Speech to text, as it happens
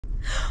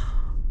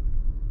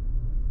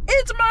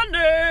It's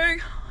Monday.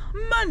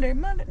 Monday.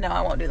 No, I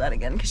won't do that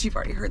again because you've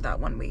already heard that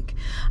one week.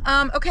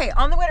 Okay,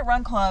 on the way to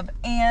Run Club,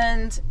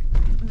 and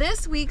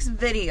this week's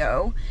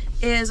video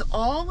is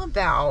all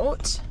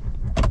about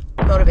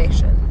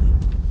motivation.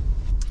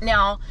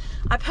 Now,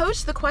 I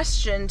posed the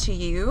question to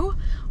you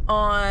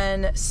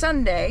on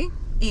Sunday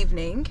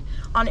evening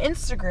on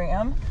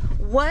Instagram.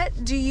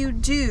 What do you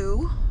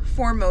do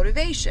for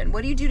motivation?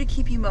 What do you do to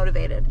keep you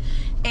motivated?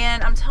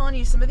 And I'm telling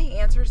you, some of the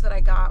answers that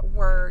I got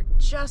were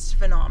just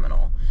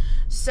phenomenal.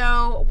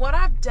 So what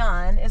I've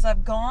done is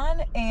I've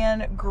gone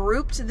and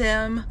grouped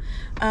them,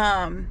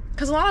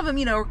 because a lot of them,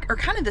 you know, are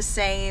kind of the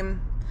same.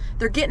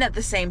 They're getting at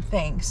the same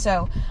thing.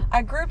 So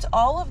I grouped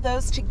all of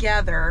those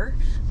together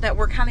that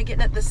were kind of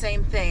getting at the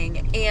same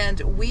thing. And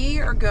we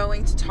are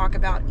going to talk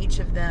about each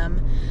of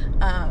them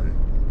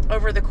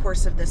over the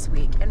course of this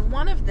week. And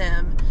one of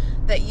them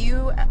that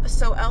you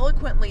so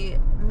eloquently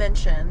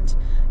mentioned,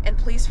 and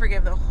please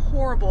forgive the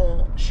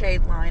horrible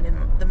shade line in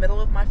the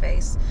middle of my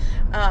face,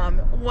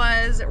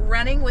 was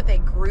running with a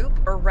group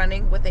or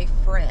running with a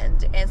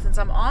friend. And since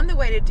I'm on the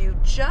way to do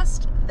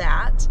just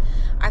that,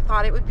 I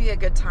thought it would be a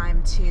good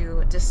time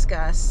to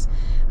discuss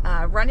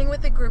running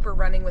with a group or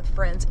running with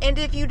friends. And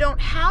if you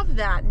don't have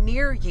that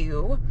near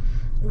you,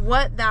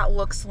 what that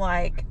looks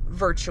like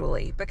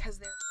virtually, because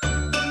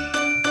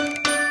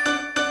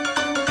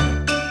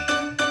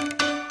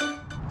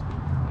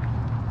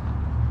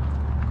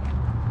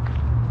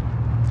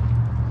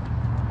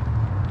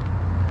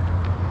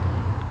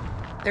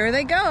there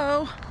they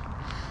go.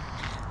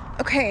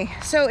 Okay,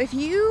 so if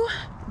you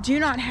do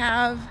not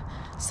have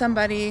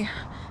somebody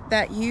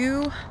that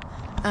you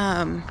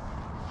run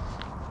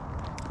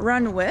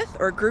with,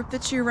 or a group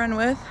that you run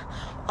with,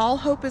 all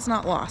hope is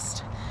not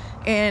lost.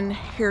 And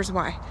here's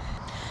why.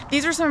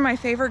 These are some of my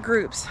favorite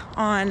groups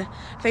on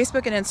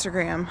Facebook and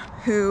Instagram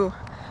who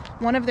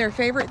one of their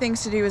favorite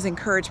things to do is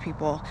encourage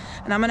people.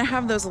 And I'm gonna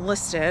have those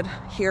listed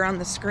here on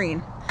the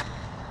screen.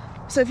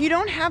 So if you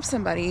don't have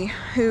somebody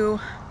who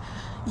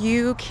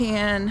you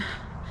can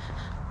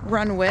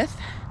run with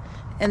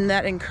and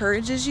that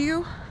encourages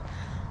you,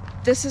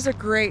 this is a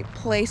great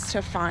place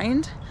to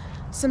find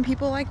some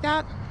people like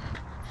that.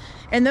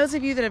 And those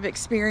of you that have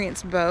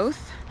experienced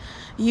both,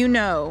 you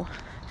know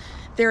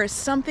there is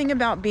something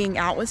about being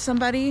out with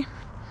somebody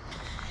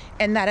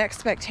and that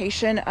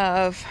expectation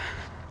of,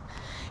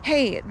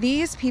 hey,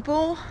 these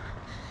people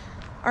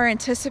are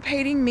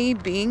anticipating me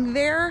being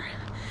there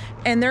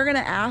and they're gonna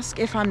ask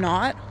if I'm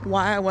not,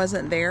 why I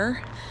wasn't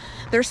there.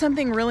 There's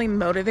something really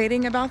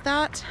motivating about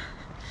that.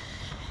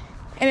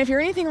 And if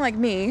you're anything like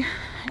me,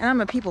 and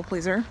I'm a people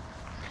pleaser,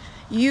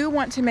 you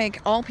want to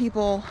make all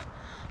people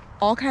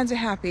all kinds of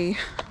happy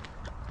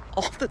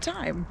all the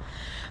time.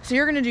 So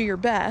you're gonna do your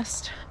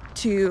best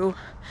to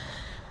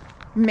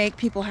make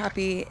people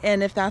happy,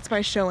 and if that's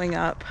by showing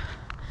up,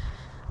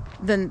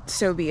 then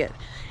so be it.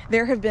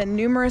 There have been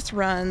numerous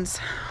runs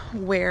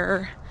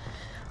where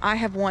I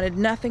have wanted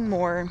nothing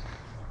more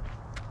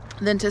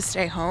than to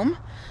stay home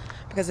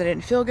because I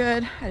didn't feel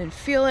good, I didn't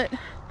feel it,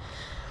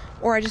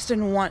 or I just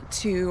didn't want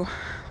to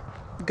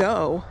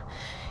go.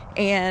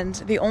 And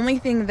the only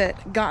thing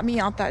that got me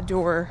out that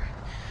door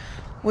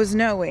was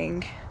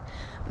knowing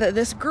that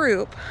this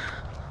group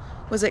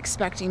was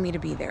expecting me to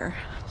be there.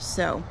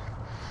 So,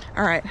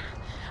 all right,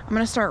 I'm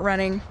gonna start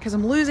running because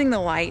I'm losing the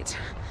light.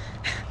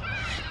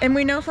 And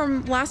we know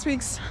from last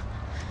week's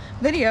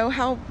video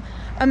how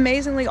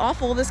amazingly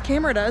awful this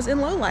camera does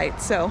in low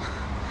light. So,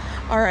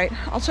 all right,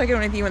 I'll check in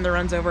with you when the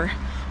run's over.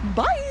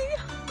 Bye.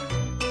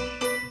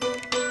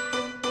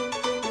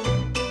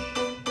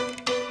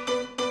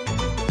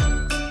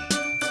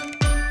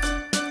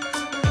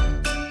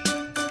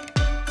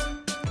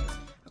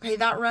 Okay,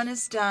 that run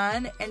is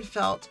done and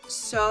felt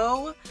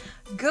so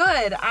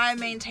good. I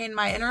maintained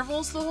my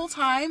intervals the whole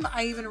time.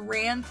 I even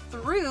ran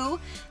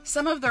through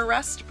some of the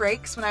rest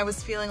breaks when I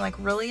was feeling like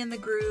really in the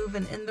groove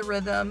and in the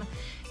rhythm,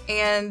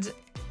 and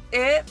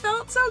it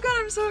felt so good.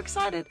 I'm so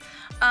excited.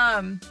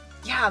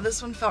 Yeah,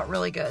 this one felt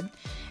really good.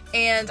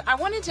 And I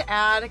wanted to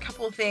add a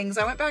couple of things.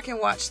 I went back and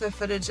watched the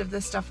footage of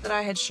the stuff that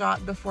I had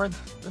shot before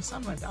the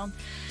sun went down.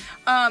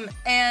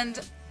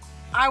 And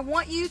I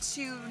want you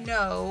to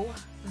know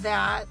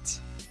that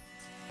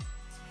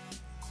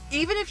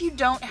even if you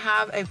don't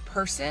have a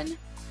person,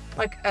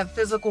 like a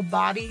physical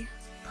body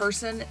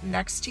person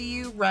next to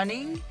you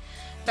running,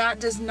 that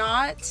doesn't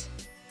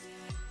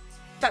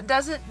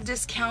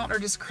discount or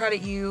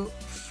discredit you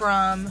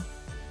from,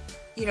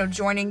 you know,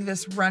 joining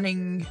this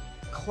running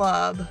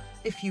club,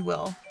 if you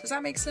will. Does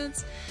that make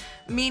sense?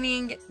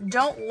 Meaning,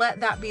 don't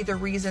let that be the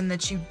reason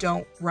that you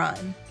don't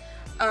run.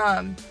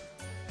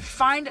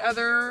 Find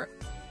other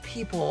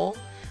people.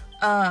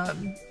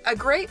 A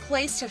great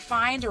place to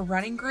find a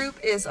running group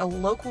is a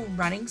local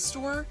running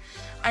store.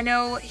 I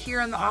know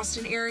here in the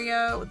Austin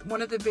area,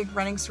 one of the big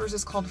running stores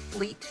is called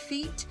Fleet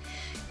Feet,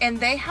 and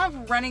they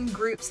have running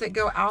groups that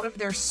go out of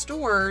their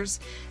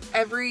stores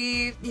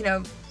every,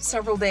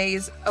 several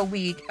days a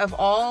week of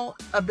all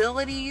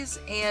abilities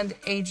and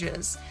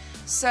ages.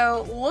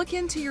 So look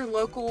into your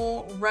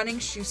local running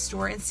shoe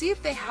store and see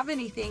if they have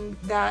anything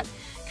that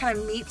kind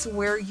of meets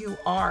where you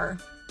are.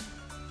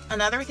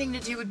 Another thing to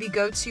do would be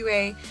go to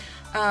a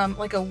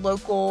like a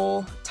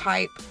local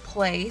type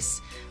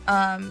place.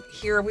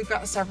 Here we've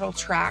got several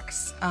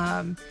tracks.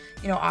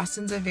 You know,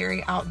 Austin's a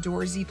very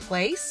outdoorsy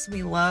place.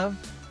 We love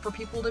for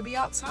people to be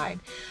outside.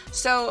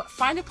 So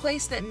find a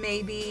place that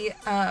maybe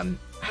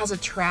has a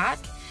track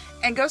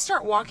and go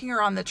start walking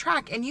around the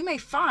track, and you may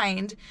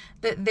find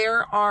that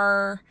there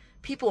are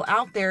people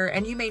out there,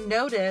 and you may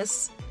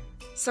notice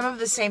some of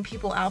the same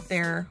people out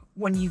there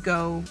when you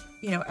go,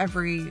 you know,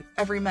 every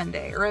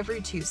Monday or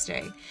every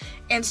Tuesday,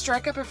 and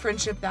strike up a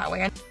friendship that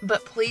way.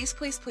 But please,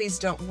 please, please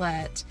don't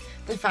let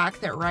the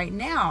fact that right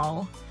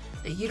now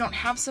that you don't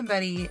have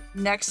somebody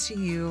next to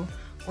you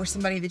or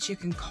somebody that you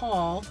can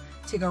call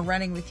to go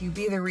running with you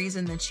be the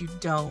reason that you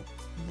don't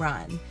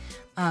run.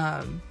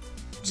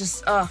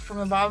 Just from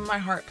the bottom of my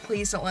heart,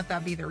 please don't let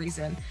that be the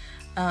reason,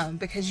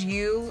 because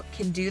you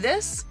can do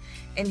this,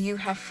 and you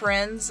have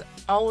friends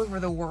all over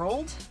the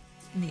world,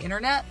 and the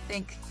internet,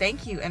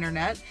 thank you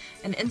internet,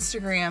 and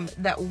Instagram,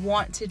 that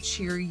want to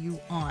cheer you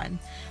on.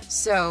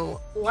 So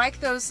like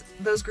those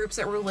groups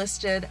that were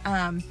listed,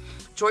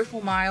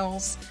 Joyful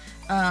Miles,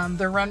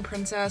 the Run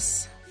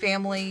Princess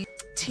family,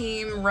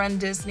 Team Run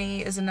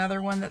Disney is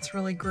another one that's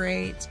really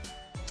great.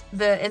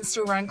 The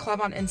Insta Run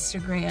Club on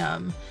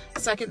Instagram,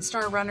 Second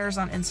Star Runners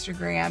on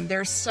Instagram.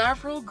 There's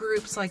several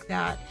groups like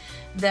that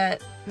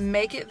that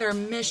make it their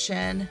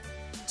mission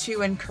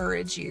to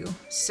encourage you.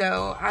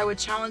 So I would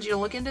challenge you to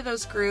look into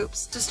those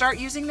groups, to start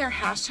using their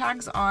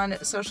hashtags on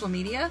social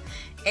media,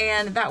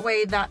 and that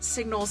way that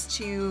signals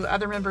to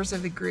other members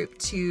of the group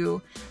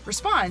to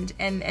respond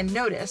and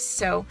notice.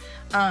 So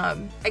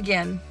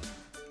again,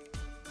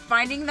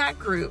 finding that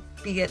group,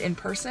 be it in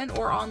person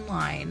or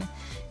online,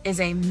 is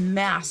a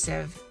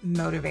massive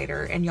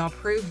motivator, and y'all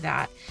prove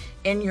that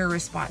in your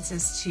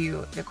responses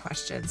to the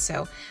questions.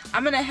 So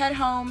I'm gonna head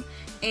home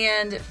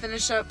and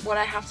finish up what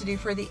I have to do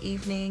for the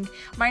evening.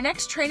 My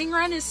next training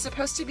run is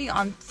supposed to be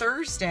on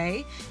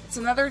Thursday. It's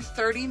another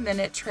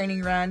 30-minute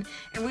training run,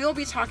 and we will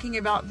be talking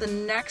about the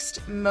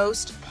next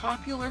most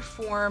popular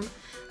form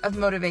of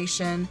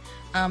motivation.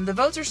 The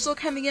votes are still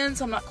coming in,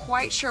 so I'm not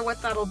quite sure what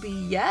that'll be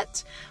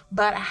yet,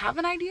 but I have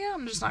an idea.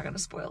 I'm just not gonna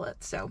spoil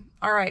it. So,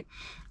 all right.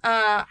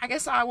 I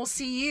guess I will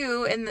see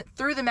you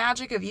through the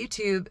magic of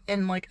YouTube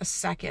in like a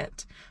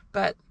second,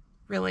 but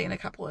really in a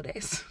couple of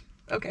days.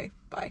 Okay,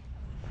 bye.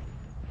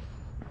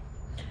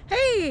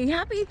 Hey,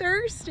 happy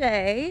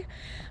Thursday.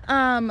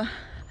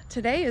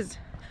 Today is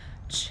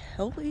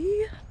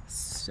chilly,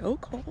 so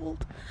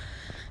cold.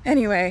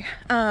 Anyway,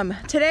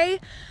 today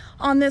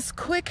on this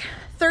quick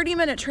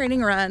 30-minute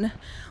training run,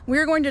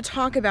 we're going to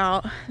talk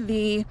about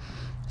the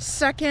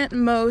second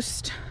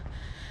most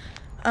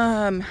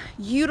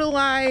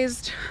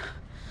utilized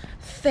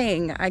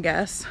thing, I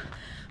guess,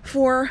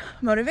 for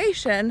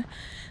motivation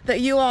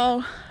that you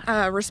all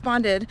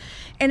responded,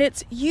 and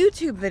it's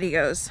YouTube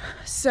videos.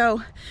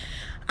 So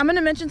I'm going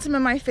to mention some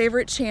of my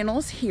favorite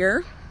channels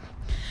here.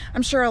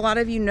 I'm sure a lot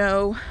of you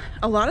know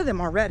a lot of them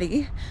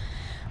already,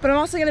 but I'm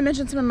also going to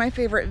mention some of my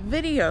favorite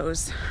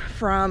videos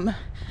from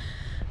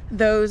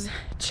those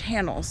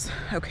channels,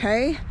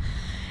 okay?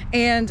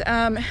 And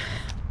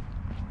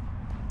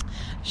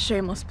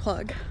shameless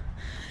plug.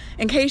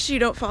 In case you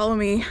don't follow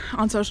me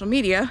on social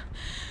media,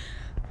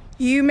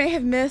 you may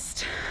have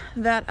missed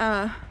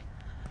that,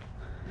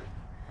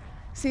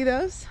 see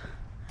those?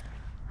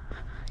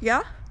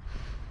 Yeah?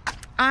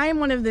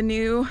 I'm one of the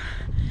new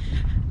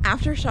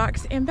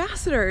Aftershocks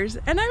ambassadors,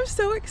 and I'm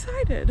so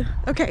excited.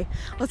 Okay,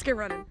 let's get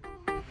running.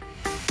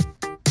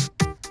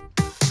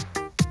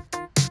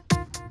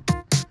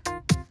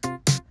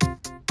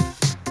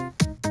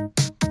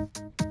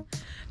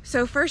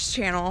 So first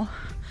channel,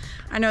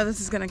 I know this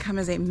is gonna come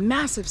as a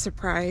massive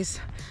surprise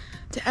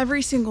to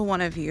every single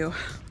one of you,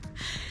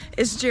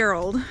 is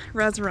Gerald,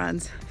 Rez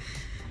Runs.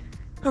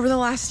 Over the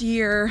last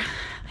year,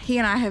 he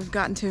and I have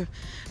gotten to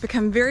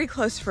become very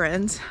close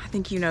friends. I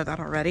think you know that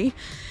already.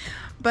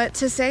 But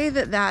to say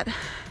that that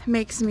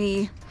makes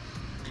me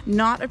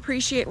not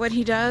appreciate what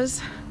he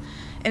does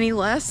any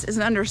less is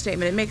an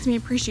understatement. It makes me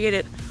appreciate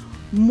it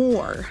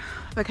more,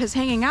 because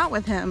hanging out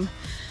with him,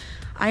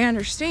 I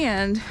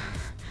understand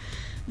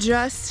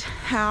just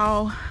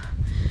how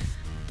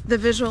the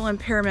visual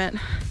impairment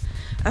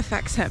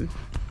affects him,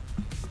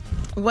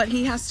 what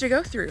he has to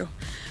go through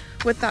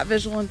with that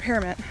visual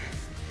impairment.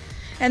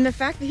 And the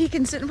fact that he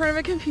can sit in front of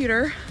a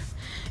computer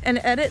and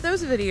edit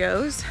those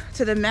videos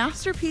to the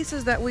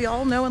masterpieces that we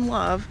all know and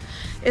love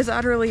is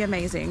utterly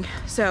amazing.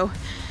 So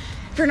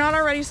if you're not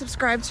already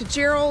subscribed to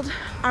Gerald,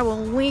 I will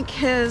link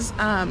his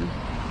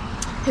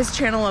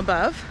channel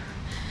above,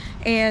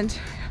 and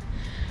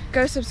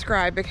go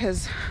subscribe,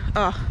 because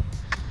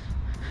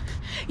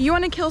you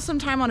want to kill some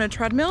time on a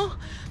treadmill,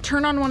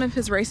 turn on one of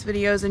his race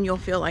videos and you'll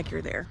feel like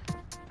you're there.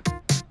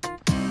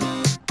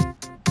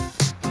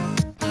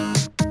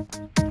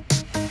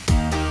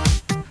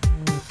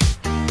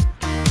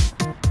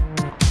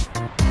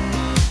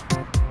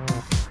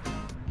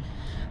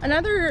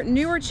 Another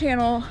newer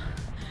channel,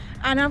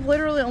 and I've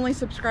literally only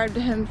subscribed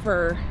to him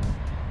for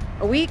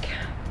a week,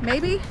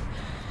 maybe,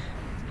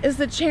 is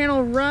the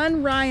channel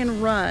Run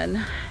Ryan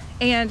Run.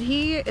 And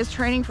he is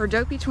training for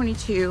Dopey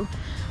 22.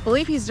 I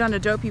believe he's done a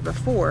Dopey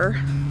before,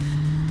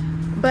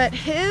 but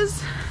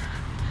his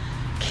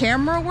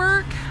camera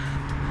work,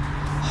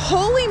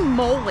 holy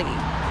moly,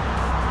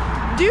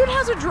 dude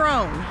has a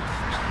drone.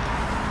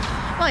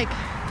 Like,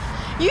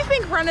 you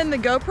think running the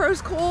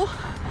GoPro's cool?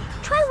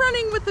 Try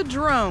running with the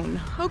drone,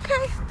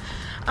 okay?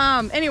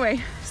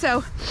 Anyway,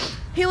 so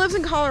he lives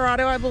in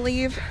Colorado, I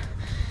believe,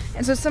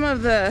 and so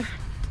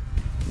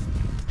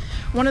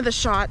one of the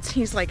shots,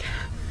 he's like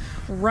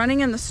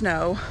running in the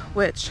snow,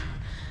 which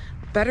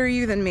better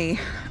you than me,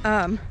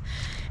 and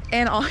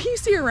all you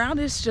see around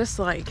is just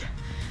like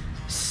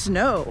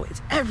snow.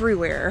 It's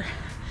everywhere,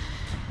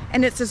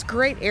 and it's this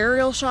great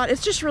aerial shot.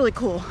 It's just really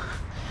cool.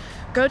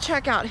 Go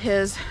check out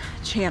his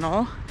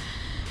channel,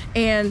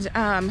 and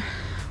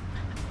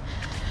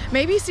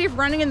maybe see if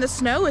running in the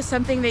snow is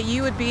something that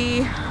you would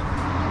be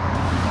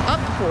up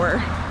for,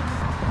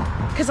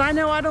 because I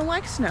know I don't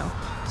like snow,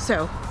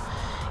 so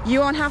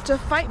you won't have to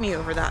fight me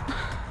over that.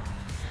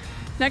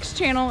 Next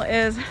channel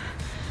is,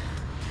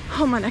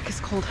 oh, my neck is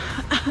cold.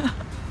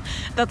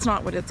 That's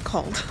not what it's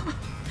called.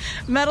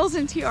 Medals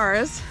and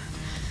Tiaras.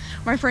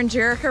 My friend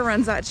Jerica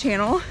runs that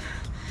channel.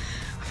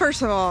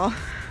 First of all,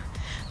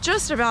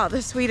 just about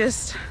the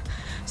sweetest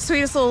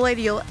little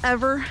lady you'll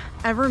ever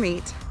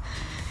meet.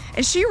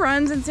 And she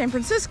runs in San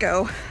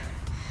Francisco.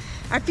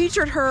 I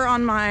featured her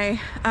on my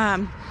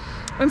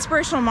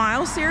Inspirational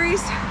Mile series,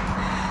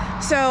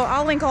 so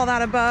I'll link all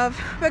that above,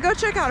 but go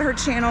check out her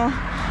channel.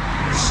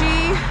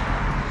 She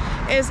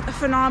is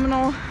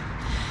phenomenal.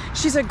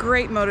 She's a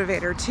great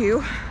motivator too,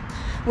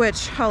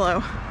 which,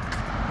 hello,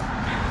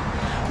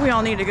 we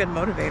all need a good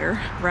motivator,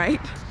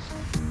 right?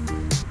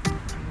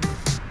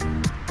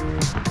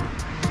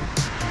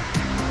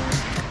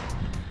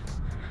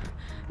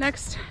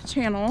 Next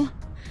channel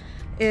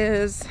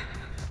is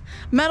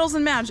Metals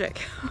and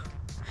Magic.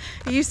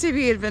 It used to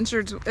be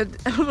Adventures,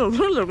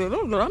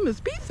 I'm a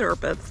speech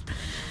therapist.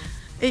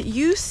 It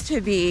used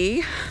to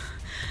be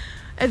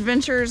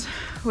Adventures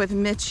with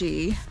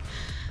Mitchie,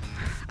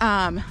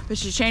 but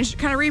she changed,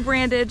 kind of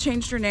rebranded,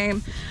 changed her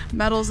name.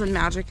 Metals and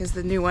Magic is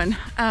the new one.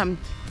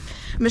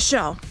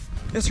 Michelle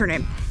is her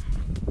name.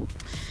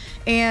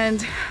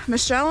 And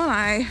Michelle and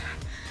I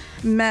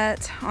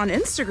met on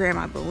Instagram,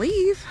 I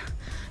believe.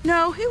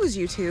 No, it was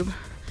YouTube.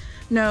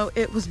 No,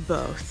 it was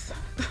both.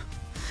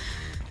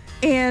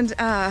 And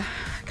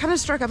kind of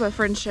struck up a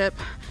friendship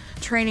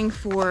training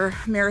for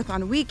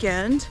Marathon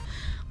Weekend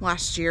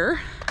last year.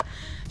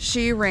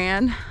 She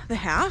ran the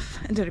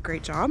half and did a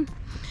great job.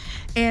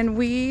 And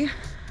we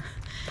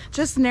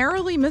just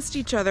narrowly missed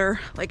each other,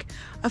 like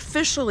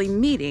officially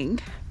meeting.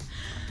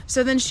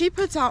 So then she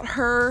puts out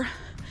her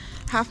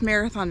half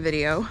marathon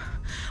video,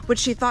 which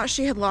she thought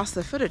she had lost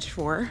the footage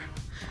for,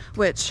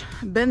 which,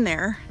 been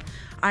there.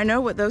 I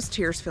know what those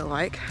tears feel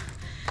like.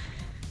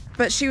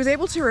 But she was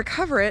able to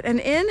recover it, and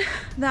in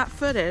that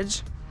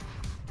footage,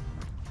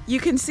 you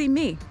can see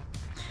me.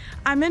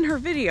 I'm in her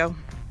video,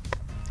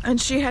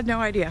 and she had no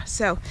idea.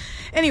 So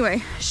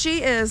anyway,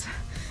 she is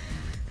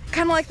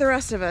kind of like the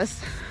rest of us,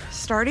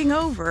 starting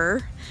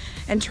over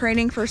and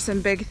training for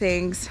some big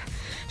things.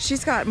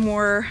 She's got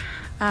more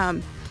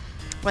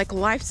like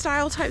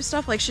lifestyle type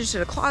stuff, like she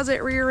did a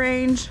closet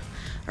rearrange,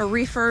 a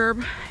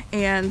refurb,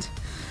 and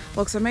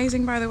looks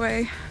amazing, by the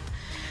way.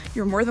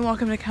 You're more than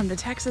welcome to come to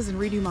Texas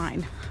and redo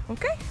mine,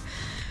 okay?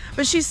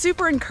 But she's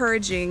super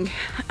encouraging.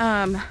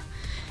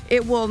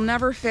 It will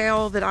never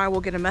fail that I will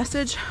get a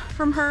message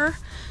from her.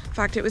 In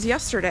fact, it was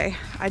yesterday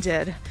I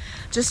did.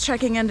 Just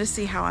checking in to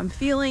see how I'm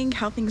feeling,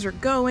 how things are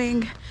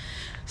going.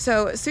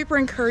 So super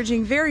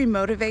encouraging, very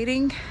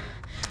motivating.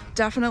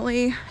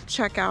 Definitely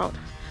check out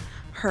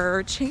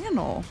her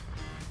channel.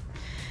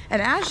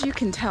 And as you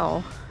can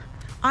tell,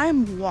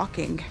 I'm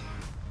walking.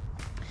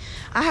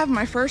 I have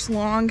my first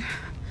long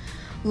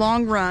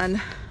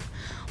run.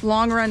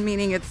 Long run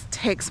meaning it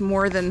takes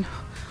more than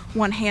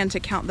one hand to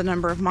count the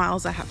number of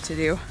miles I have to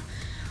do.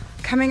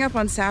 Coming up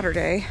on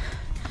Saturday,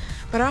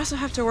 but I also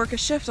have to work a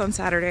shift on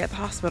Saturday at the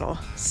hospital.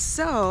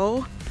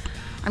 So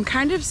I'm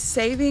kind of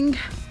saving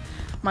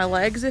my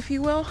legs, if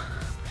you will,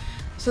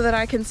 so that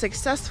I can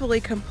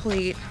successfully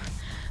complete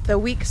the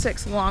week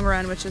 6 long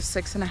run, which is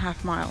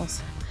 6.5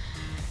 miles.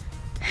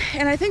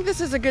 And I think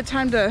this is a good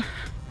time to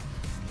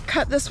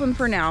cut this one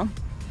for now,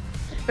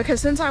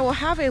 because since I will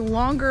have a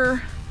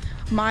longer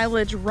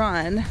mileage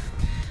run,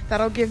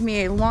 that'll give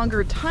me a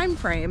longer time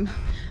frame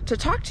to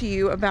talk to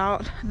you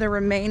about the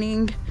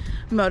remaining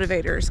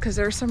motivators, because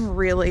there's some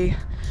really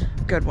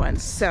good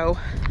ones. So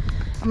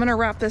I'm gonna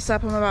wrap this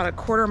up. I'm about a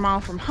quarter mile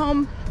from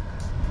home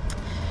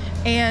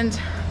and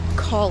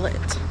call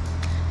it,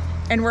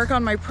 and work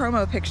on my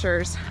promo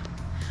pictures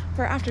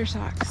for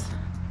Aftershocks.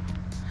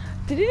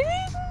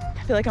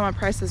 I feel like I'm on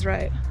Price is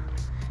Right.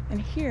 And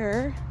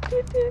here,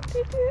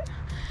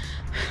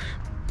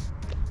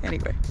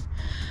 anyway,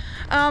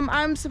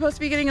 I'm supposed to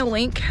be getting a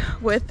link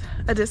with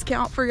a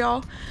discount for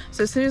y'all.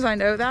 So as soon as I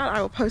know that,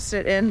 I will post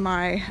it in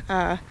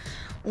my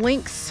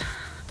links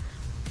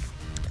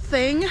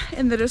thing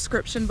in the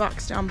description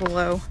box down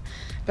below.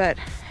 But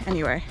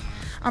anyway,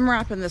 I'm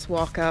wrapping this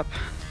walk up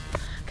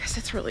because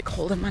it's really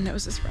cold and my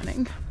nose is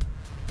running.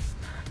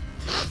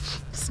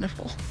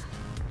 Sniffle.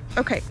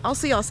 Okay, I'll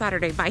see y'all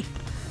Saturday. Bye.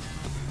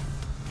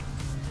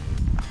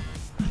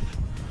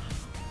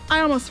 I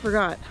almost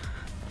forgot.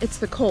 It's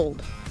the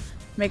cold.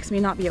 Makes me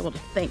not be able to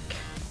think.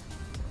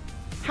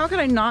 How could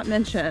I not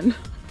mention?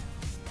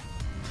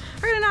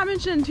 How could I not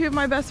mention two of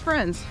my best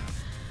friends?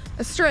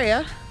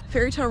 Estrella,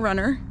 Fairy Tale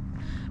Runner,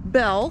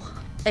 Belle,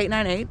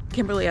 898,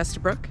 Kimberly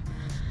Estabrook.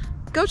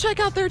 Go check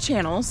out their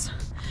channels.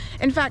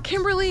 In fact,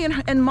 Kimberly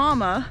and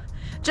Mama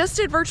just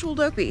did Virtual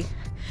Dopey.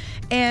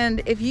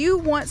 And if you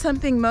want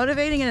something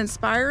motivating and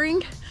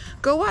inspiring,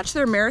 go watch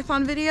their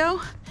marathon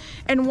video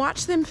and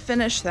watch them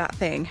finish that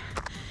thing.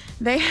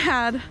 They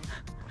had,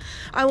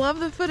 I love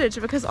the footage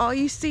because all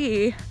you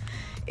see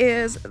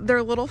is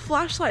their little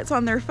flashlights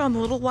on their phone, the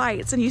little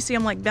lights, and you see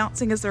them like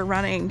bouncing as they're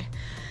running.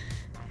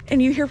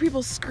 And you hear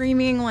people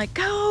screaming like,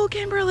 go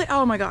Kimberly.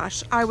 Oh my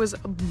gosh, I was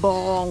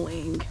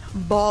bawling.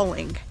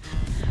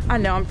 I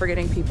know I'm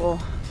forgetting people.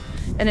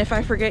 And if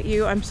I forget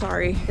you, I'm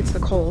sorry. It's the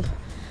cold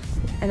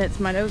and it's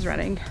my nose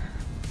running.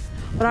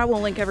 But I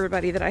will link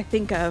everybody that I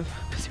think of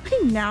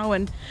between now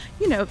and,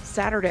 you know,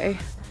 Saturday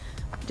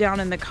down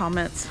in the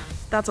comments.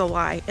 That's a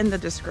lie, in the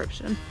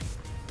description.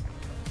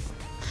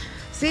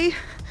 See,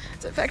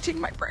 it's affecting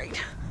my brain.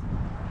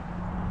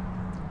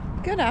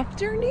 Good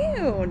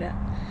afternoon.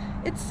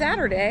 It's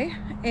Saturday,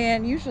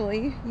 and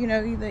usually, you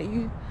know, that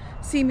you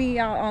see me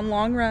out on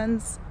long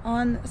runs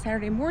on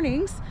Saturday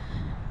mornings,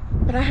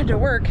 but I had to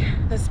work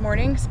this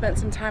morning, spent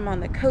some time on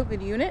the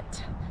COVID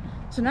unit.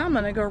 So now I'm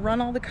gonna go run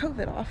all the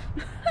COVID off.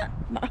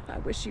 I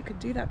wish you could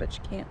do that, but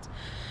you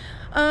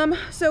can't.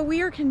 So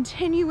we are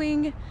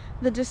continuing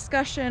the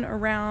discussion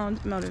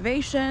around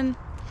motivation,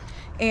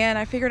 and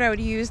I figured I would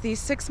use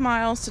these 6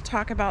 miles to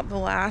talk about the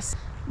last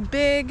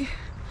big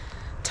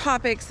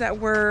topics that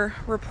were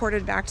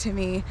reported back to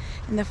me.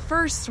 And the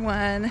first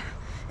one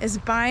is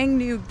buying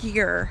new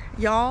gear.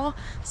 Y'all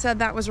said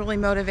that was really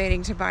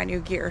motivating to buy new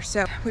gear.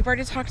 So we've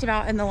already talked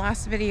about in the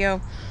last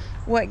video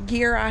what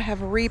gear I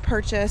have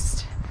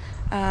repurchased,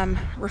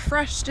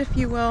 refreshed if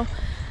you will.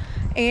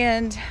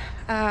 And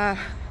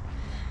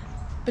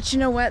but you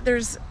know what,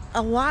 there's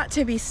a lot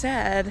to be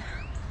said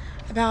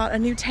about a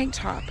new tank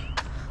top,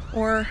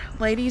 or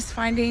ladies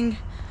finding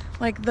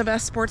like the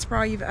best sports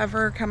bra you've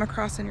ever come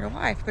across in your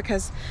life,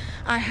 because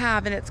I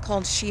have, and it's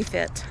called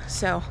SheFit.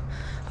 So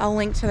I'll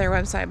link to their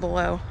website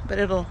below, but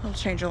it'll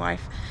change your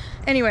life.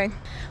 Anyway,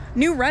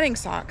 new running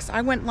socks.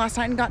 I went last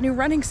night and got new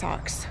running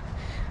socks.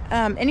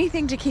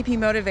 Anything to keep you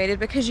motivated,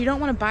 because you don't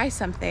want to buy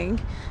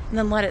something and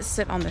then let it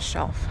sit on the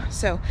shelf.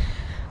 So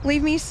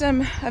leave me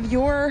some of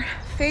your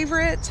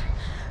favorite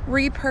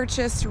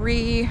repurchased,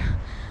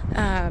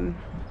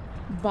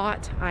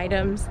 bought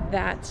items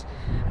that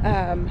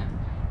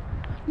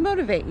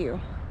motivate you,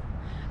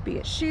 be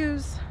it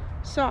shoes,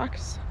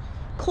 socks,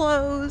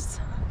 clothes,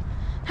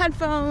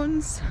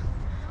 headphones.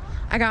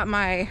 I got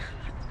my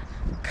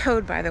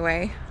code, by the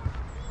way,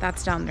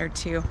 that's down there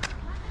too.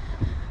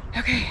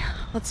 Okay,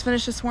 let's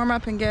finish this warm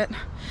up and get,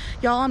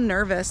 y'all, I'm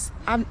nervous.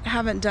 I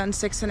haven't done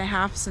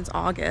 6.5 since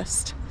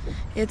August.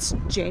 It's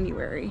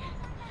January,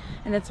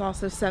 and it's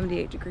also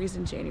 78 degrees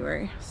in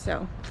January,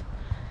 so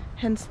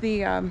hence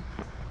the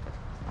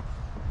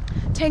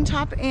tank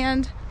top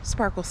and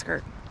sparkle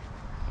skirt.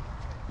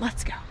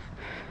 Let's go.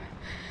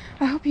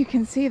 I hope you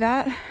can see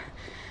that.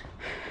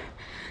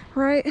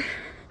 Right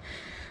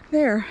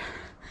there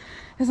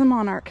is a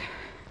monarch.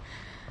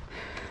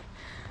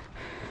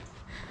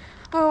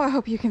 Oh, I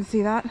hope you can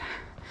see that.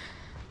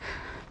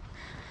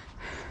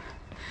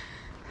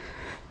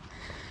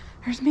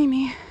 There's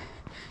Mimi.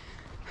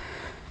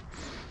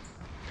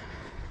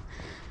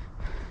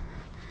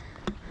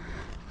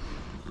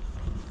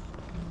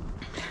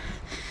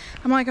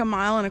 I'm like 1.25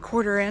 miles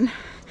in.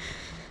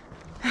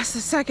 That's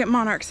the second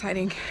monarch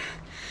sighting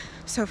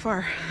so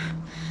far.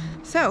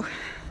 So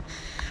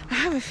I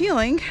have a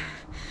feeling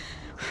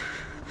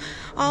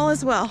all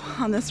is well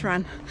on this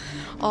run.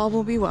 All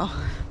will be well.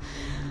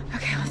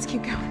 Okay, let's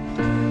keep going.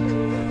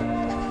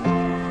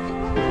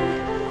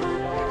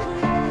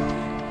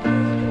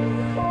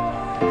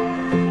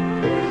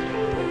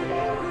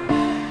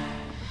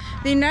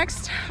 The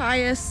next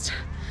highest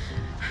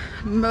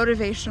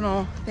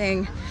motivational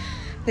thing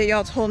that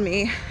y'all told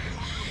me,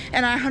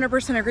 and I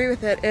 100% agree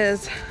with it,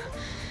 is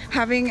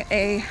having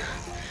a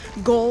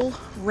goal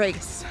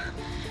race.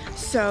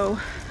 So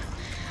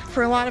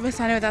for a lot of us,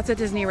 I know that's a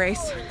Disney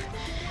race,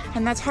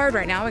 and that's hard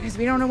right now because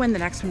we don't know when the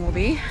next one will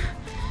be.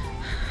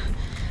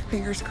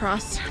 Fingers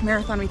crossed,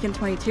 Marathon Weekend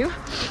 22.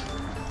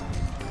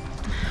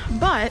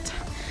 But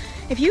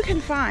if you can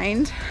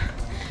find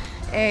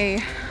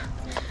a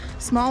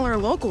smaller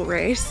local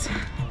race,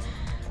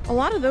 a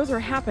lot of those are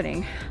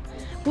happening.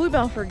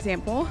 Bluebell, for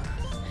example,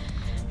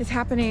 is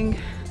happening,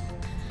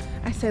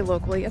 I say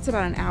locally, it's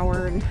about 1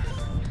 hour and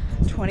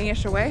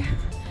 20-ish away.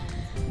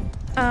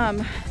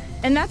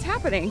 And that's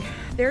happening.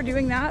 They're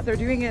doing that. They're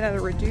doing it at a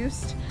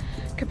reduced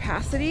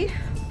capacity.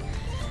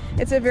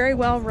 It's a very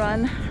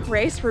well-run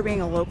race for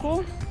being a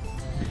local.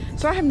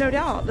 So I have no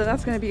doubt that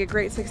that's going to be a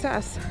great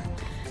success.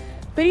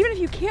 But even if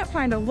you can't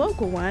find a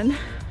local one,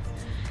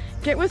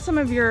 get with some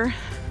of your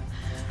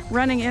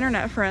running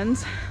internet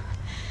friends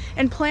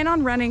and plan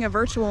on running a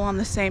virtual on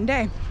the same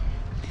day.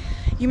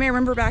 You may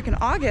remember back in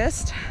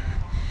August,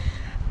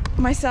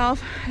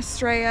 myself,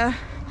 Estrella,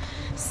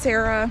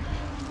 Sarah,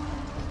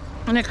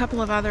 and a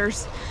couple of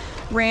others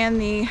ran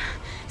the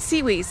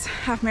Seawees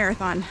half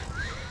marathon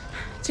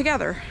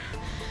together.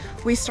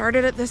 We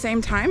started at the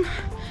same time.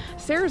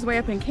 Sarah's way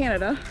up in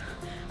Canada,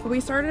 but we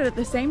started at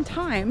the same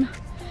time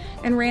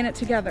and ran it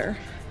together.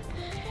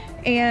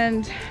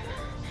 And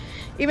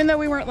even though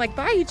we weren't like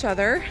by each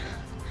other,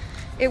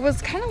 it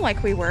was kind of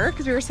like we were,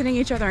 because we were sending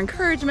each other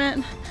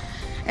encouragement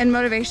and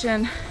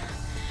motivation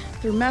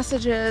through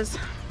messages.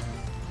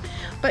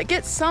 But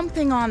get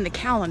something on the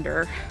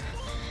calendar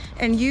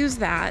and use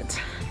that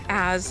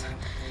as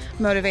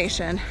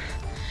motivation.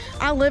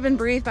 I live and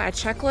breathe by a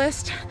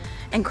checklist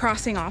and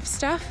crossing off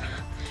stuff.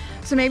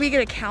 So maybe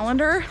get a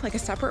calendar, like a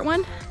separate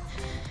one.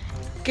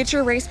 Get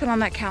your race put on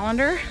that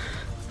calendar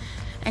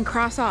and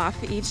cross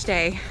off each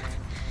day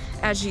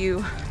as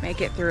you make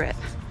it through it.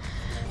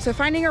 So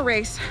finding a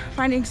race,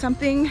 finding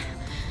something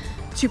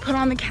to put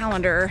on the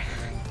calendar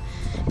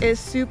is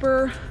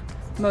super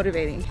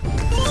motivating.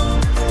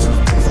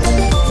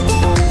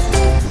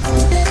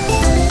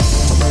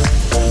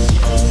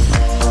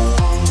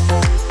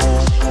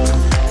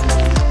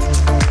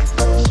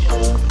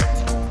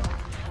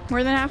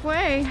 More than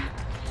halfway.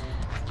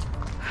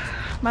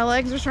 My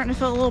legs are starting to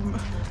feel a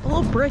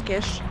little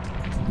brickish,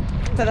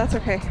 but that's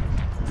okay.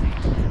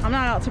 I'm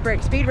not out to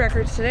break speed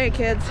records today,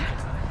 kids.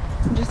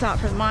 I'm just out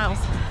for the miles.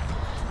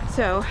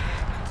 So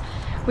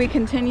we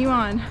continue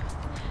on,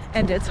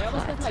 and it's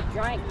hot.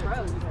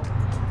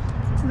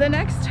 The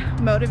next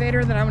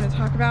motivator that I want to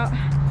talk about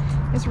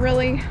is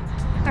really,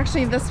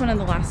 actually this one and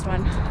the last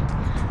one,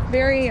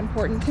 very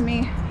important to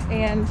me,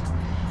 and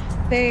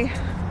they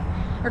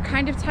are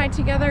kind of tied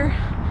together,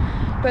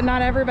 but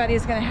not everybody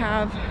is going to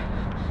have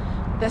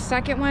the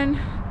second one,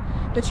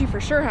 but you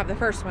for sure have the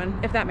first one,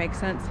 if that makes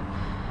sense.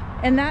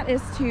 And that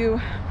is to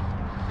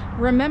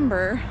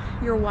remember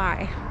your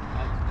why.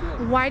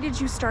 Why did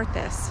you start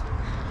this?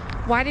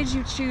 Why did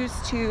you choose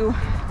to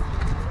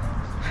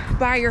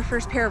buy your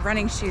first pair of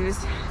running shoes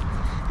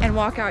and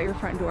walk out your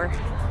front door?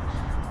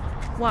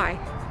 Why?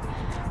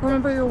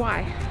 Remember your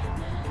why.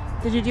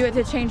 Did you do it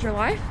to change your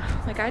life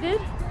like I did?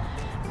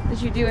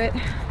 Did you do it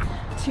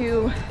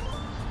to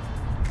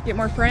get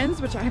more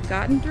friends, which I have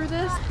gotten through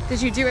this?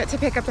 Did you do it to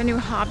pick up a new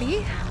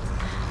hobby?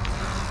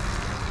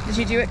 Did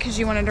you do it because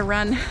you wanted to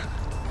run?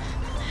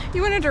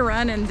 You wanted to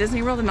run in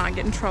Disney World and not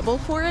get in trouble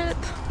for it?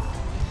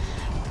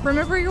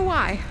 Remember your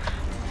why.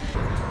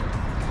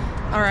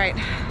 All right,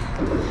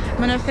 I'm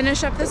gonna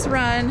finish up this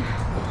run,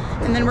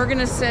 and then we're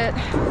gonna sit,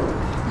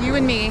 you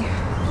and me,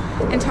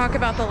 and talk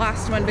about the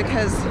last one,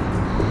 because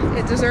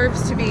it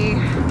deserves to be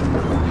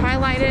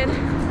highlighted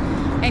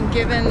and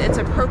given its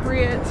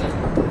appropriate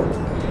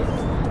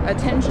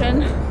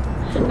attention,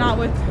 not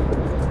with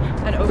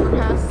an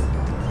overpass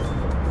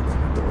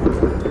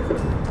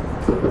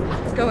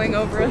going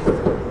over it.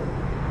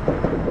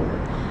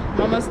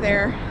 I'm almost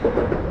there.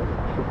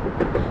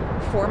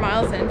 4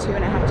 miles in,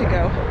 2.5 to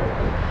go.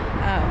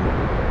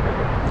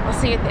 I'll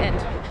see you at the end.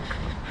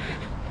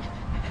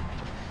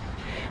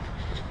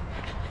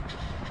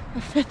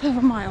 A fifth of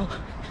a mile.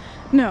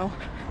 No,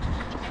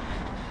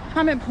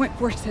 I'm at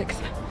 0.46.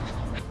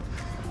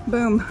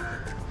 Boom.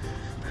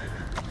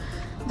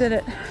 Did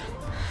it.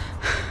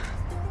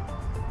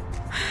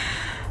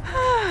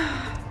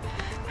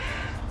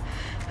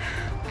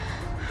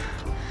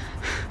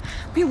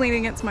 Me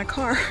leaning against my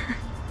car.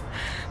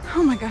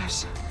 Oh my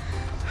gosh.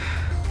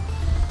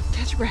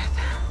 Catch your breath.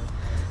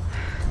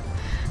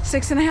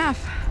 6.5.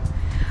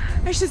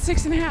 I said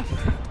 6.5. I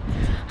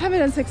haven't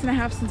done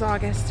 6.5 since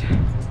August,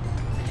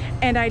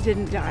 and I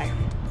didn't die.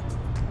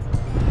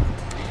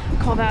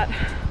 Call that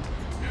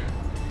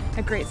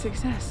a great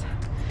success.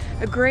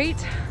 A great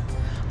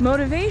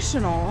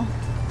motivational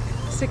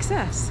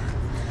success.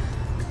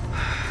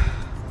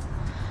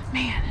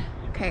 Man.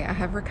 Okay, I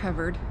have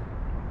recovered.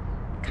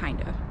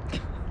 Kind of.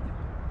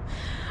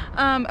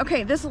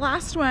 Okay, this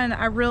last one,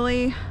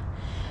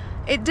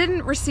 it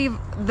didn't receive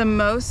the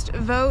most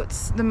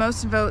votes. The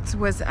most votes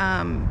was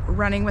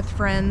running with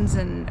friends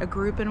and a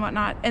group and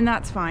whatnot, and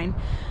that's fine.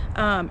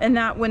 And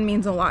that one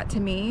means a lot to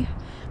me,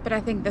 but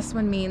I think this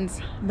one means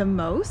the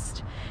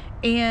most.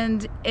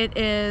 And it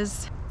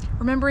is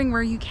remembering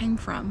where you came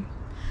from,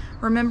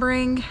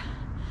 remembering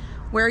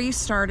where you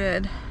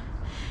started,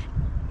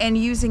 and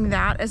using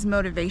that as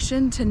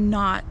motivation to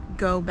not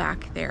go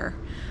back there.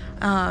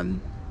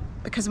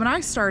 Because when I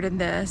started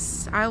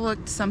this, I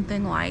looked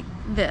something like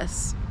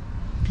this.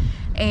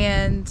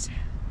 And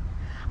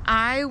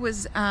I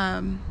was,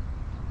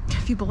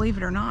 if you believe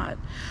it or not,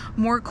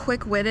 more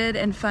quick-witted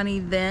and funny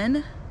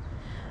then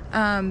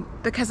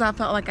because I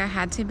felt like I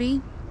had to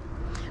be,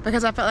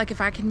 because I felt like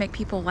if I could make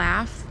people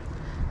laugh,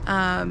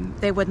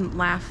 they wouldn't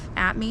laugh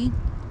at me.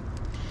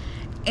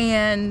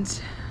 And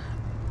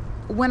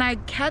when I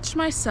catch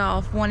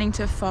myself wanting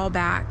to fall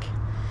back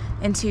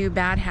into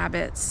bad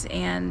habits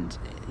and,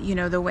 you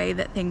know, the way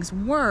that things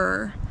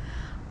were,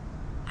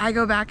 I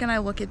go back and I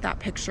look at that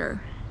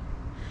picture.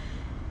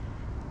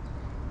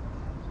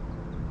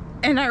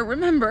 And I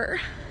remember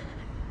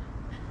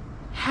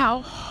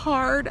how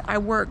hard I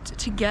worked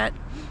to get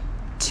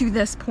to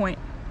this point.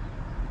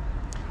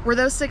 Were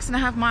those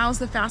 6.5 miles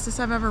the fastest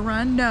I've ever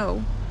run?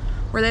 No.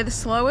 Were they the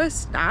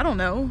slowest? I don't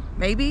know,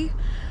 maybe.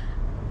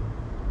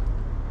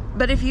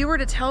 But if you were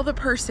to tell the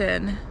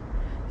person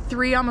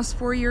 3, almost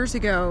 4 years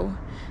ago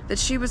that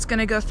she was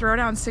gonna go throw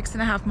down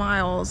 6.5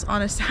 miles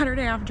on a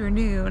Saturday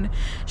afternoon,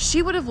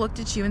 she would have looked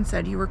at you and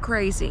said you were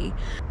crazy.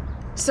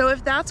 So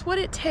if that's what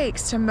it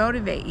takes to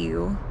motivate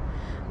you,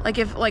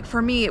 like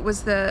for me,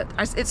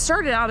 it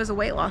started out as a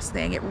weight loss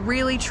thing. It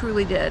really,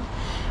 truly did.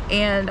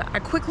 And I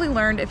quickly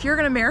learned if you're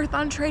gonna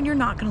marathon train, you're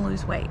not gonna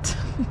lose weight.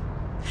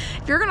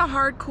 If you're gonna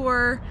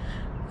hardcore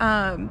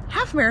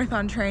half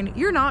marathon train,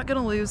 you're not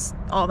gonna lose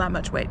all that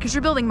much weight because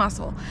you're building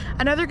muscle.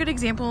 Another good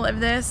example of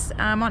this,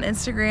 on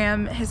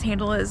Instagram, his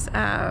handle is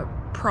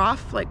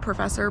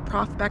Professor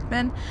Prof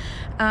Beckman.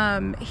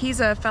 He's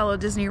a fellow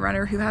Disney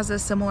runner who has a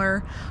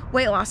similar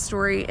weight loss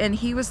story, and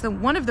he was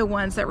one of the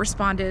ones that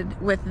responded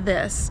with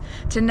this: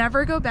 to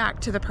never go back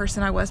to the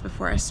person I was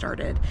before I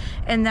started.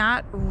 And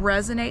that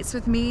resonates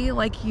with me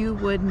like you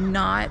would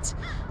not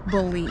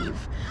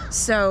believe.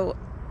 So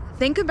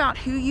think about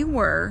who you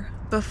were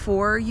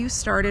before you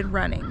started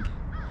running.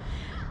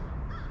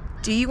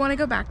 Do you want to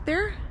go back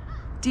there?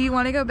 Do you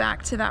want to go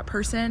back to that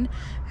person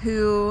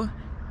who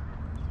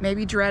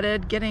maybe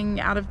dreaded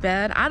getting out of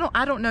bed?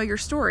 I don't know your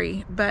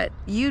story, but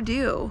you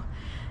do.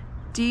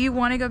 Do you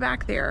want to go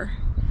back there?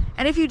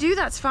 And if you do,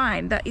 that's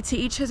fine. That to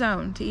each his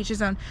own, to each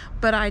his own.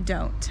 But I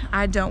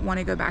don't want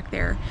to go back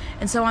there.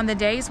 And so on the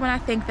days when I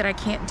think that I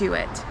can't do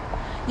it,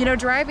 you know,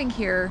 driving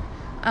here,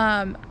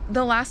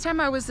 the last time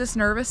I was this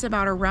nervous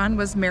about a run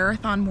was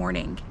marathon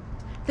morning.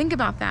 Think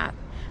about that.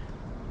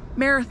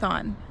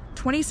 Marathon,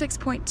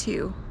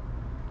 26.2.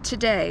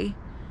 Today,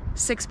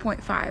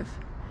 6.5.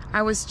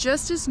 I was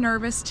just as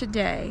nervous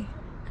today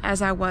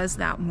as I was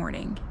that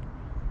morning.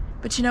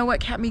 But you know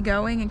what kept me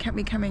going and kept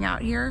me coming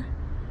out here?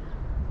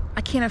 I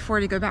can't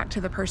afford to go back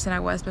to the person I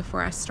was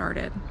before I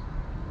started.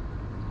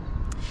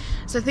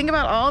 So think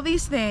about all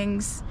these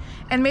things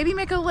and maybe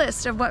make a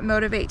list of what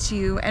motivates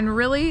you and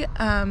really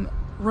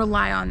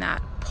rely on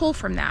that, pull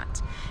from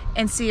that,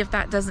 and see if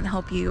that doesn't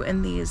help you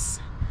in these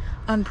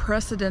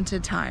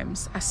unprecedented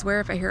times. I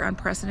swear if I hear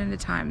unprecedented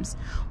times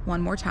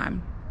one more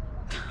time,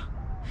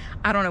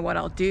 I don't know what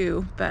I'll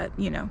do, but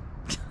you know.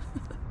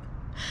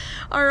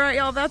 All right,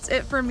 y'all, that's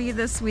it for me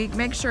this week.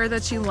 Make sure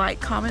that you like,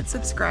 comment,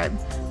 subscribe,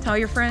 tell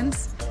your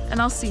friends, and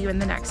I'll see you in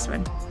the next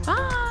one.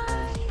 Bye.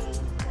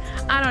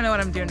 I don't know what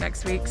I'm doing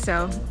next week,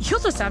 so you'll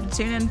just have to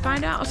tune in and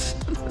find out.